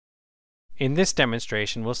In this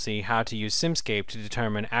demonstration, we'll see how to use Simscape to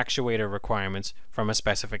determine actuator requirements from a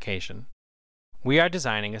specification. We are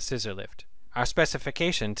designing a scissor lift. Our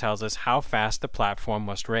specification tells us how fast the platform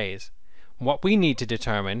must raise. What we need to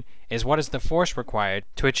determine is what is the force required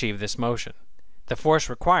to achieve this motion. The force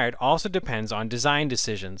required also depends on design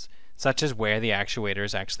decisions, such as where the actuator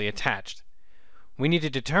is actually attached. We need to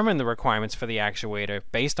determine the requirements for the actuator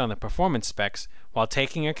based on the performance specs while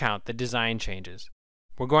taking account the design changes.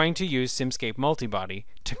 We're going to use Simscape Multibody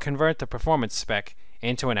to convert the performance spec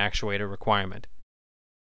into an actuator requirement.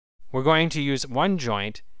 We're going to use one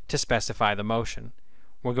joint to specify the motion.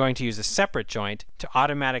 We're going to use a separate joint to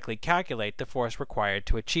automatically calculate the force required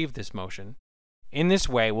to achieve this motion. In this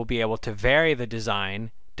way, we'll be able to vary the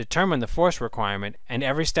design, determine the force requirement, and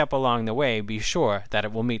every step along the way be sure that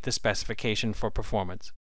it will meet the specification for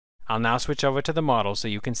performance. I'll now switch over to the model so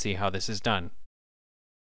you can see how this is done.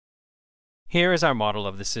 Here is our model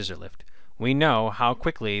of the scissor lift. We know how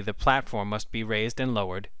quickly the platform must be raised and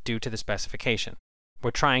lowered due to the specification.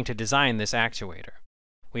 We're trying to design this actuator.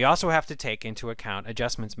 We also have to take into account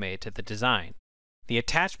adjustments made to the design. The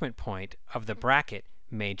attachment point of the bracket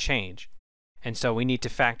may change, and so we need to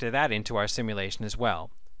factor that into our simulation as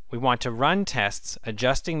well. We want to run tests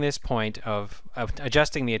adjusting this point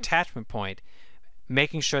adjusting the attachment point,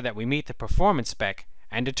 making sure that we meet the performance spec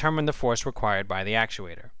and determine the force required by the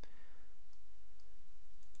actuator.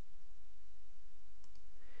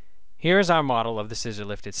 Here is our model of the scissor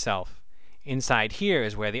lift itself. Inside here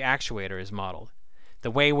is where the actuator is modeled. The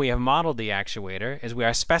way we have modeled the actuator is we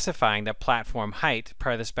are specifying the platform height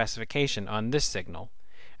per the specification on this signal,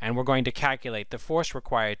 and we're going to calculate the force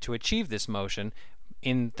required to achieve this motion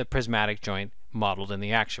in the prismatic joint modeled in the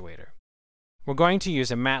actuator. We're going to use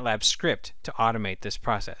a MATLAB script to automate this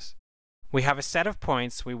process. We have a set of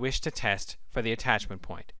points we wish to test for the attachment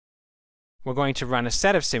point. We're going to run a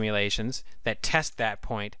set of simulations that test that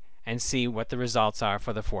point and see what the results are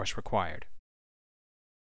for the force required.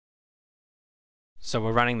 So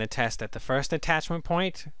we're running the test at the first attachment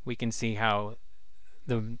point. We can see how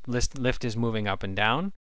the lift is moving up and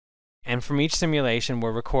down. And from each simulation,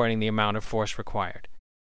 we're recording the amount of force required.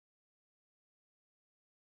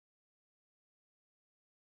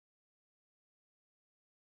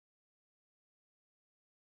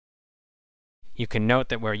 You can note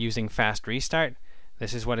that we're using fast restart.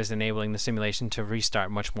 This is what is enabling the simulation to restart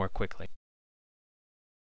much more quickly.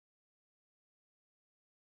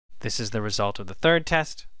 This is the result of the third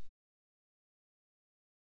test.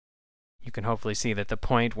 You can hopefully see that the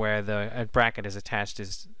point where the bracket is attached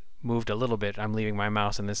is moved a little bit. I'm leaving my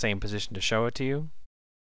mouse in the same position to show it to you.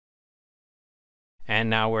 And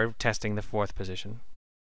now we're testing the fourth position.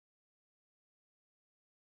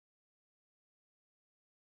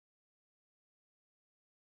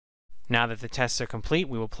 Now that the tests are complete,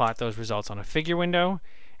 we will plot those results on a figure window,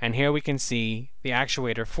 and here we can see the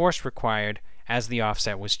actuator force required as the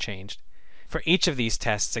offset was changed. For each of these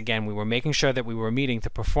tests, again, we were making sure that we were meeting the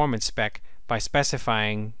performance spec by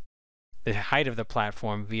specifying the height of the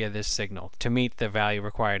platform via this signal to meet the value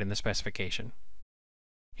required in the specification.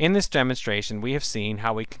 In this demonstration, we have seen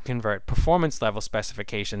how we can convert performance level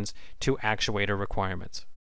specifications to actuator requirements.